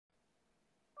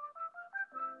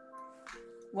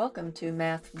Welcome to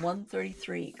Math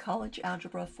 133, College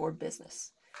Algebra for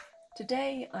Business.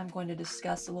 Today I'm going to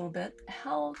discuss a little bit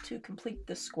how to complete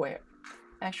the square.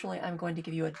 Actually, I'm going to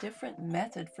give you a different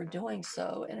method for doing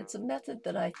so, and it's a method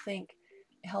that I think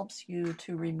helps you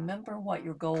to remember what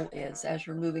your goal is as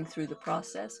you're moving through the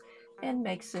process and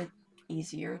makes it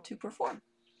easier to perform.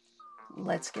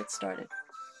 Let's get started.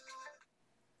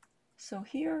 So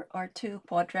here are two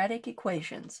quadratic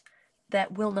equations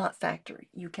that will not factor.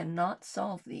 You cannot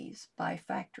solve these by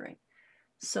factoring.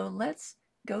 So let's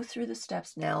go through the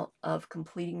steps now of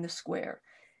completing the square,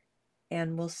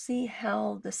 and we'll see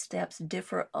how the steps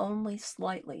differ only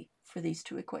slightly for these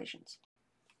two equations.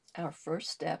 Our first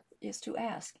step is to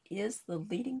ask, is the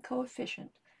leading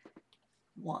coefficient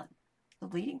 1? The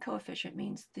leading coefficient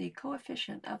means the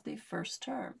coefficient of the first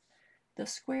term, the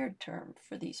squared term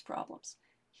for these problems.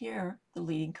 Here, the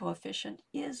leading coefficient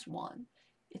is 1.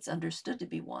 It's understood to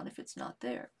be 1 if it's not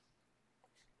there.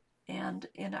 And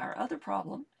in our other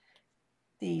problem,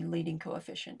 the leading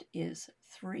coefficient is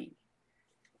 3.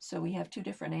 So we have two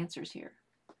different answers here.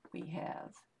 We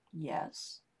have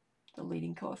yes, the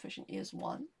leading coefficient is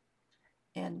 1,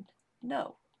 and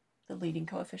no, the leading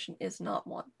coefficient is not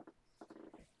 1.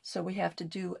 So we have to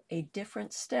do a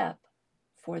different step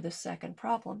for the second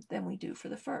problem than we do for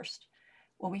the first.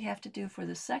 What we have to do for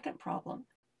the second problem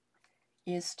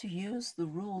is to use the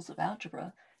rules of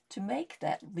algebra to make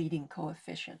that leading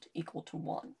coefficient equal to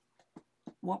 1.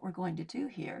 What we're going to do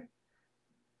here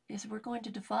is we're going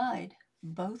to divide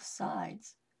both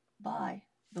sides by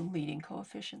the leading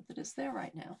coefficient that is there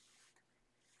right now.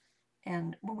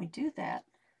 And when we do that,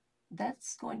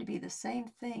 that's going to be the same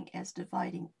thing as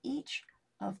dividing each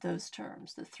of those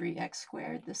terms, the 3x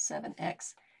squared, the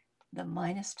 7x, the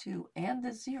minus 2, and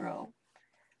the 0,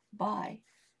 by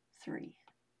 3.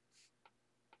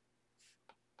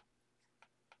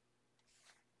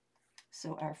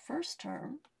 So our first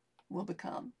term will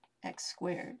become x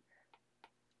squared.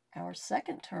 Our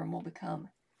second term will become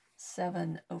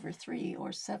 7 over 3, or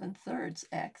 7/3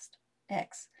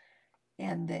 x.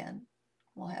 And then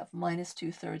we'll have minus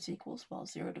 2/3 equals, well,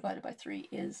 0 divided by 3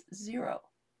 is 0.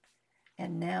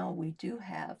 And now we do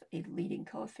have a leading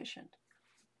coefficient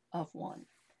of 1.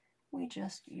 We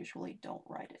just usually don't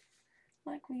write it,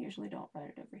 like we usually don't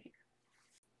write it over here.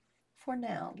 For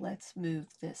now, let's move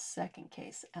this second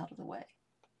case out of the way.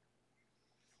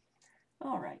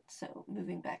 All right, so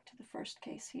moving back to the first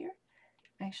case here.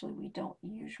 Actually, we don't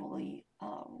usually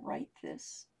write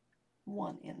this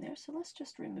 1 in there, so let's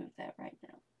just remove that right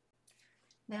now.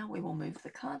 Now we will move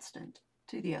the constant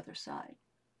to the other side.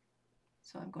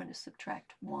 So I'm going to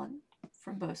subtract 1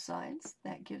 from both sides.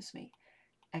 That gives me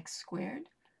x squared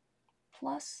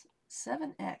plus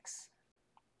 7x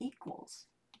equals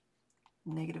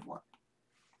negative 1.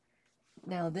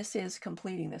 Now this is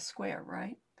completing the square,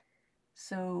 right?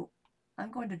 So I'm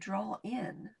going to draw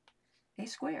in a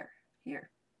square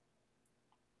here.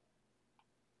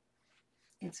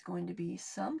 It's going to be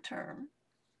some term,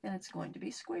 and it's going to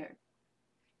be squared.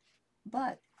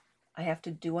 But I have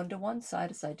to do unto one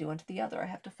side as I do unto the other. I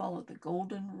have to follow the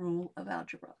golden rule of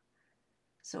algebra.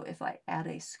 So if I add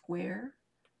a square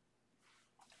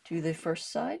to the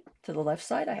first side, to the left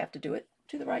side, I have to do it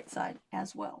to the right side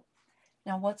as well.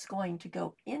 Now what's going to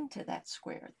go into that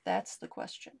square? That's the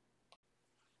question.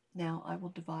 Now I will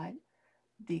divide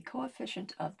the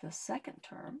coefficient of the second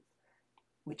term,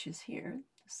 which is here,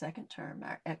 the second term,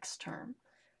 our x term,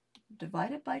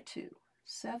 divided by 2.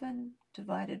 7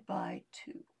 divided by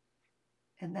 2.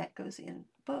 And that goes in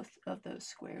both of those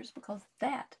squares because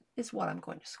that is what I'm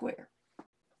going to square.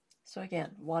 So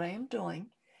again, what I am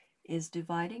doing is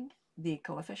dividing the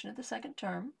coefficient of the second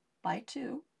term by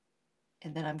 2,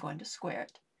 and then I'm going to square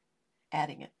it,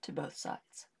 adding it to both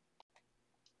sides.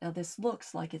 Now this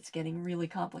looks like it's getting really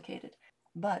complicated,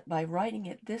 but by writing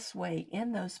it this way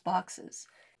in those boxes,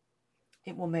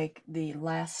 it will make the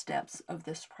last steps of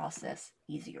this process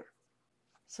easier.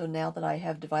 So now that I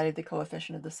have divided the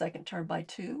coefficient of the second term by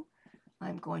 2,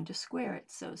 I'm going to square it.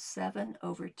 So 7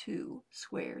 over 2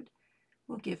 squared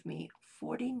will give me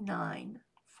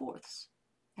 49/4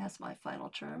 as my final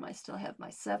term. I still have my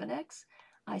 7x,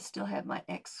 I still have my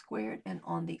x squared, and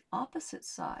on the opposite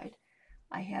side,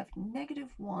 I have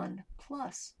negative 1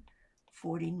 plus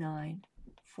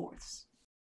 49/4.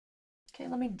 Okay,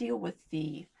 let me deal with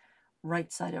the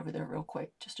right side over there real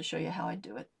quick, just to show you how I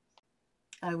do it.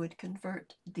 I would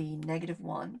convert the negative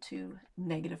 1 to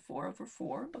negative 4 over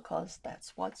 4, because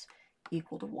that's what's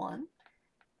equal to 1.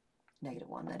 Negative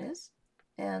 1, that is.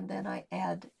 And then I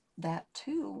add that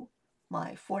to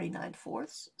my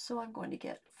 49/4, so I'm going to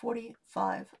get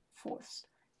 45/4.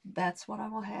 That's what I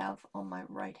will have on my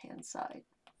right-hand side,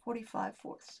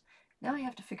 45/4. Now I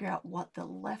have to figure out what the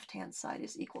left-hand side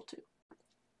is equal to.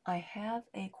 I have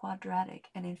a quadratic,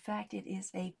 and in fact it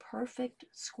is a perfect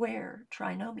square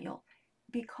trinomial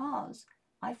because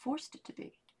I forced it to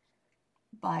be.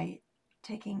 By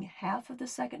taking half of the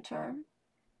second term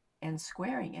and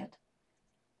squaring it,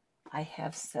 I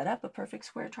have set up a perfect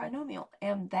square trinomial,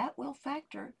 and that will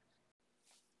factor.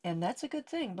 And that's a good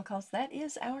thing because that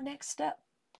is our next step.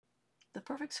 The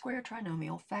perfect square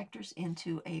trinomial factors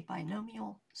into a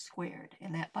binomial squared,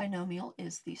 and that binomial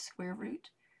is the square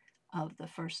root of the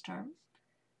first term,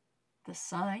 the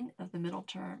sine of the middle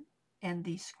term, and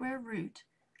the square root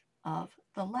of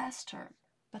the last term.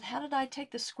 But how did I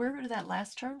take the square root of that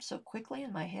last term so quickly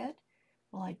in my head?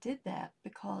 Well, I did that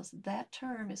because that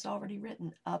term is already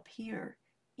written up here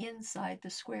inside the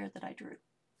square that I drew.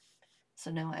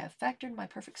 So now I have factored my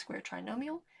perfect square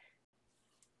trinomial,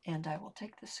 and I will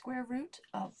take the square root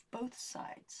of both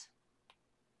sides.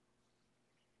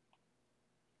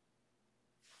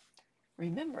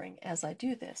 Remembering as I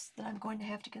do this that I'm going to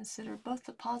have to consider both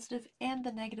the positive and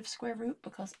the negative square root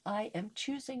because I am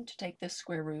choosing to take this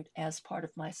square root as part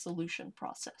of my solution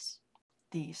process.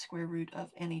 The square root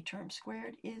of any term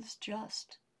squared is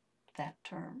just that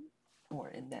term, or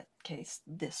in that case,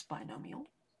 this binomial.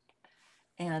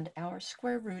 And our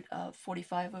square root of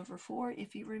 45/4,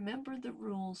 if you remember the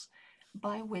rules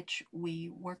by which we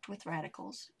worked with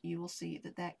radicals, you will see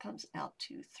that that comes out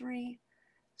to 3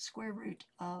 square root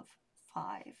of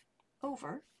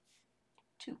 5/2.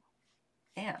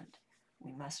 And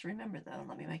we must remember, though,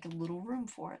 let me make a little room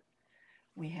for it,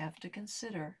 we have to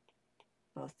consider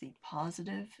both the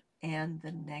positive and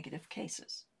the negative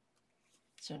cases.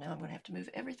 So now I'm going to have to move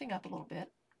everything up a little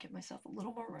bit, give myself a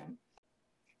little more room.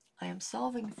 I am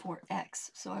solving for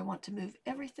x, so I want to move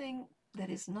everything that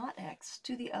is not x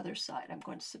to the other side. I'm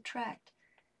going to subtract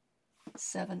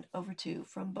 7/2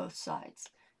 from both sides.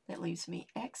 That leaves me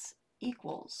x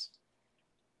equals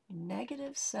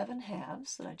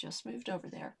 -7/2 that I just moved over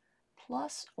there,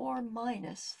 plus or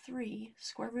minus 3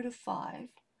 square root of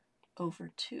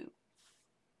 5/2.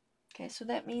 Okay, so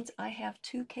that means I have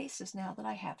two cases now that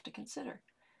I have to consider.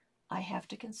 I have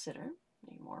to consider,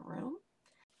 need more room,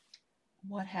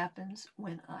 what happens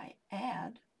when I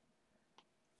add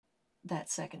that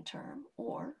second term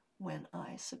or when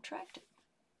I subtract it.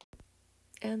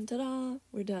 And ta-da,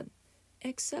 we're done.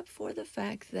 Except for the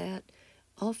fact that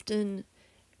often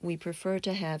we prefer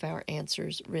to have our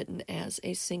answers written as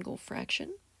a single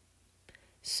fraction.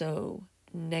 So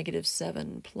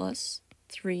 -7 plus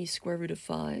 3 square root of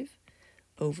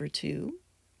 5/2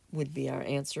 would be our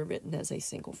answer written as a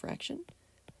single fraction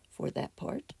for that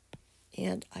part.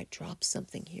 And I dropped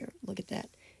something here. Look at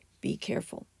that. Be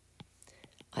careful.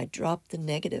 I dropped the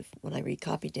negative when I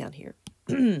recopied down here.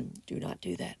 Do not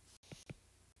do that.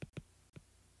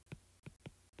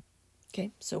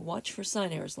 Okay, so watch for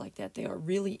sign errors like that. They are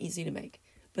really easy to make.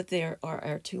 But there are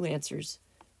our two answers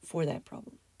for that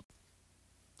problem.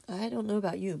 I don't know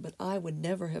about you, but I would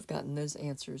never have gotten those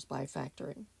answers by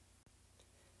factoring.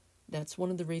 That's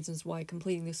one of the reasons why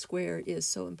completing the square is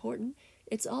so important.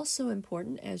 It's also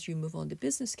important as you move on to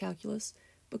business calculus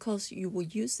because you will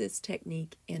use this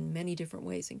technique in many different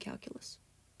ways in calculus.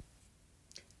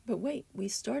 But wait, we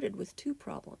started with two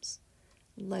problems.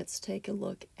 Let's take a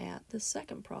look at the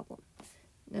second problem.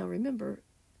 Now remember,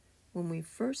 when we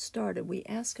first started, we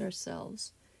asked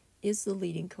ourselves, is the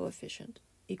leading coefficient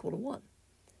equal to 1?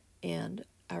 And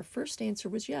our first answer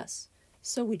was yes.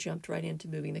 So we jumped right into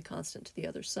moving the constant to the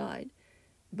other side.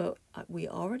 But we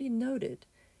already noted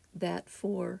that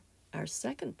for our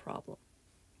second problem,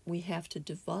 we have to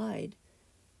divide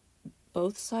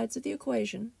both sides of the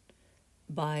equation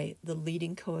by the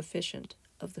leading coefficient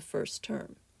of the first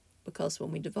term. Because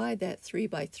when we divide that 3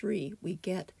 by 3, we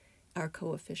get our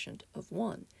coefficient of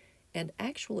 1. And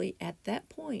actually, at that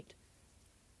point,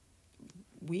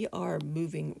 we are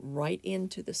moving right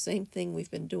into the same thing we've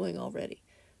been doing already.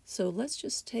 So let's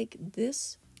just take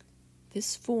this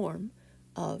form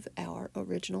of our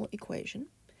original equation,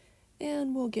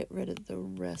 and we'll get rid of the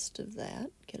rest of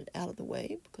that, get it out of the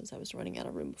way, because I was running out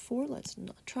of room before. Let's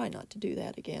try not to do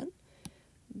that again,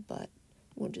 but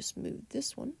we'll just move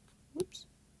this one, whoops,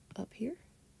 up here.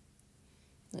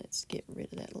 Let's get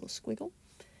rid of that little squiggle,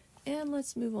 and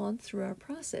let's move on through our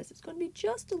process. It's going to be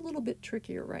just a little bit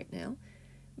trickier right now,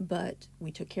 but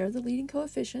we took care of the leading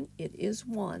coefficient. It is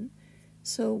 1.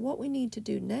 So what we need to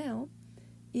do now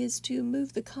is to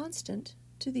move the constant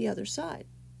to the other side.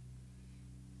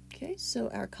 Okay, so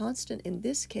our constant in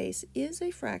this case is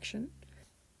a fraction.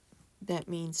 That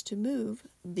means to move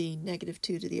the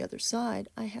 -2 to the other side,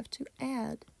 I have to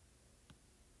add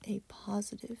a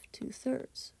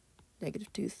 +2/3.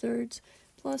 negative 2/3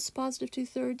 plus positive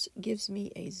 2/3 gives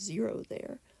me a 0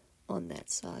 there on that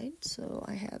side. So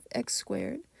I have x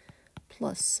squared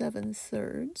plus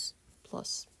 7/3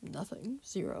 plus nothing,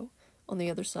 0. On the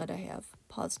other side I have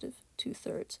positive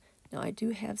 2/3. Now I do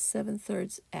have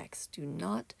 7/3 x. Do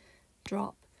not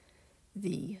drop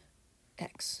the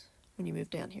x when you move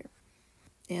down here.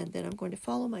 And then I'm going to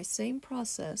follow my same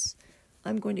process.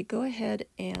 I'm going to go ahead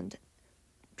and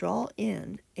draw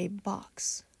in a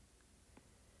box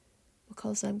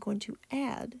because I'm going to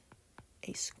add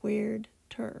a squared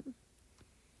term.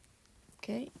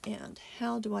 Okay, and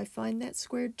how do I find that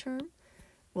squared term?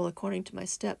 Well, according to my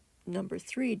step number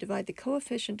 3, divide the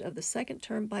coefficient of the second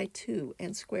term by 2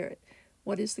 and square it.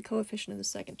 What is the coefficient of the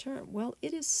second term? Well,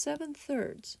 it is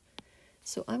 7/3.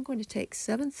 So I'm going to take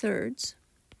 7/3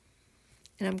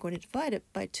 and I'm going to divide it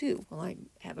by 2. Well, I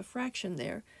have a fraction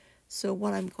there. So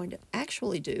what I'm going to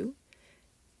actually do,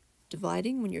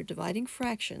 when you're dividing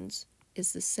fractions,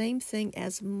 is the same thing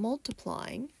as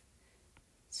multiplying.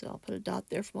 So I'll put a dot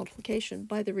there for multiplication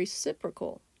by the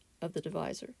reciprocal of the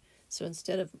divisor. So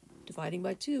instead of dividing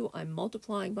by 2, I'm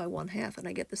multiplying by 1/2 and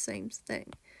I get the same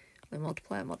thing. I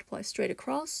multiply straight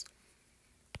across.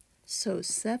 So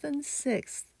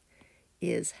 7/6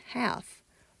 is half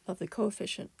of the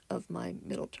coefficient of my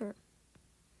middle term,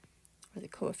 or the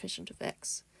coefficient of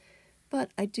x.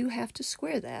 But I do have to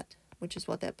square that, which is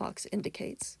what that box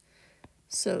indicates.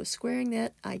 So squaring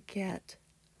that, I get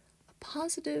a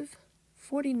positive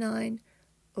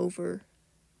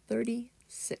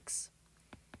 49/36.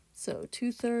 So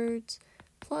 2/3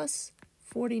 plus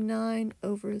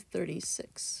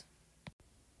 49/36.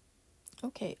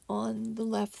 Okay, on the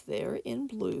left there in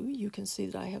blue, you can see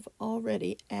that I have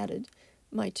already added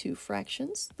my two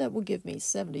fractions. That will give me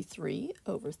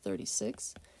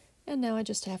 73/36. And now I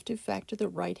just have to factor the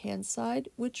right-hand side,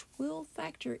 which will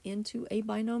factor into a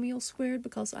binomial squared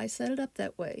because I set it up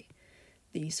that way.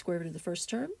 The square root of the first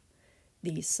term,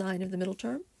 the sine of the middle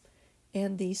term,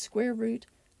 and the square root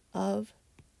of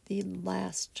the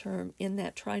last term in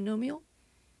that trinomial.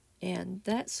 And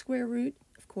that square root,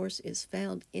 of course, is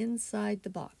found inside the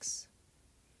box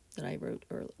that I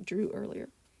drew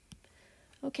earlier.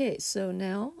 Okay, so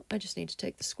now I just need to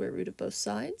take the square root of both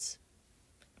sides.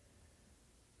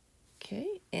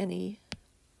 Okay, any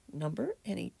number,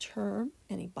 any term,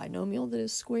 any binomial that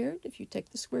is squared, if you take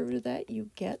the square root of that,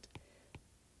 you get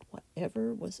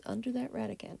whatever was under that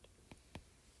radicand.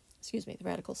 Excuse me, the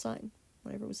radical sign.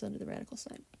 Whatever was under the radical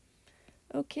sign.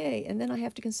 Okay, and then I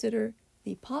have to consider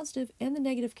the positive and the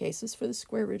negative cases for the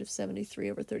square root of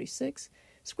 73/36.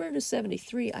 Square root of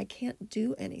 73 I can't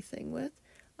do anything with.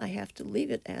 I have to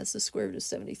leave it as the square root of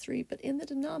 73, but in the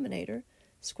denominator,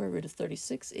 square root of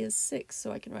 36 is 6,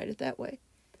 so I can write it that way.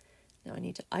 Now I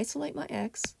need to isolate my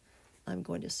x. I'm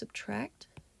going to subtract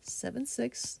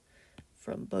 7/6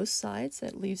 from both sides.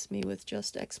 That leaves me with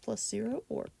just x plus 0,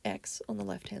 or x on the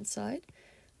left-hand side.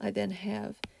 I then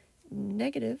have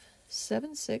negative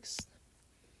 7/6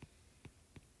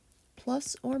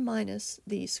 plus or minus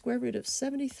the square root of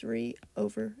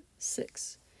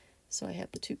 73/6. So I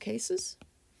have the two cases.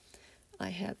 I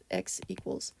have x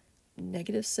equals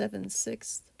negative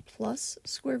 7/6 plus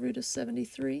square root of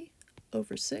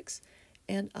 73/6,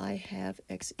 and I have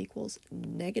x equals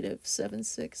negative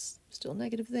 7/6, still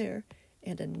negative there,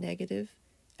 and a negative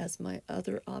as my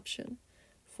other option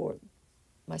for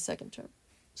my second term,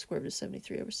 square root of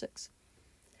 73/6.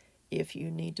 If you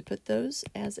need to put those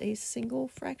as a single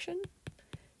fraction,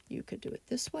 you could do it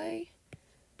this way.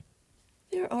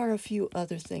 There are a few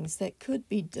other things that could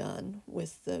be done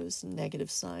with those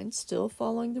negative signs, still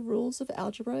following the rules of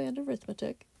algebra and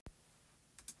arithmetic.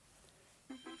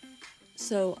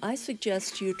 So I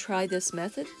suggest you try this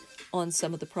method on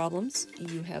some of the problems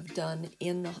you have done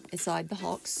inside the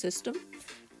Hawks system.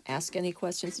 Ask any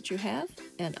questions that you have,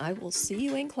 and I will see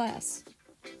you in class.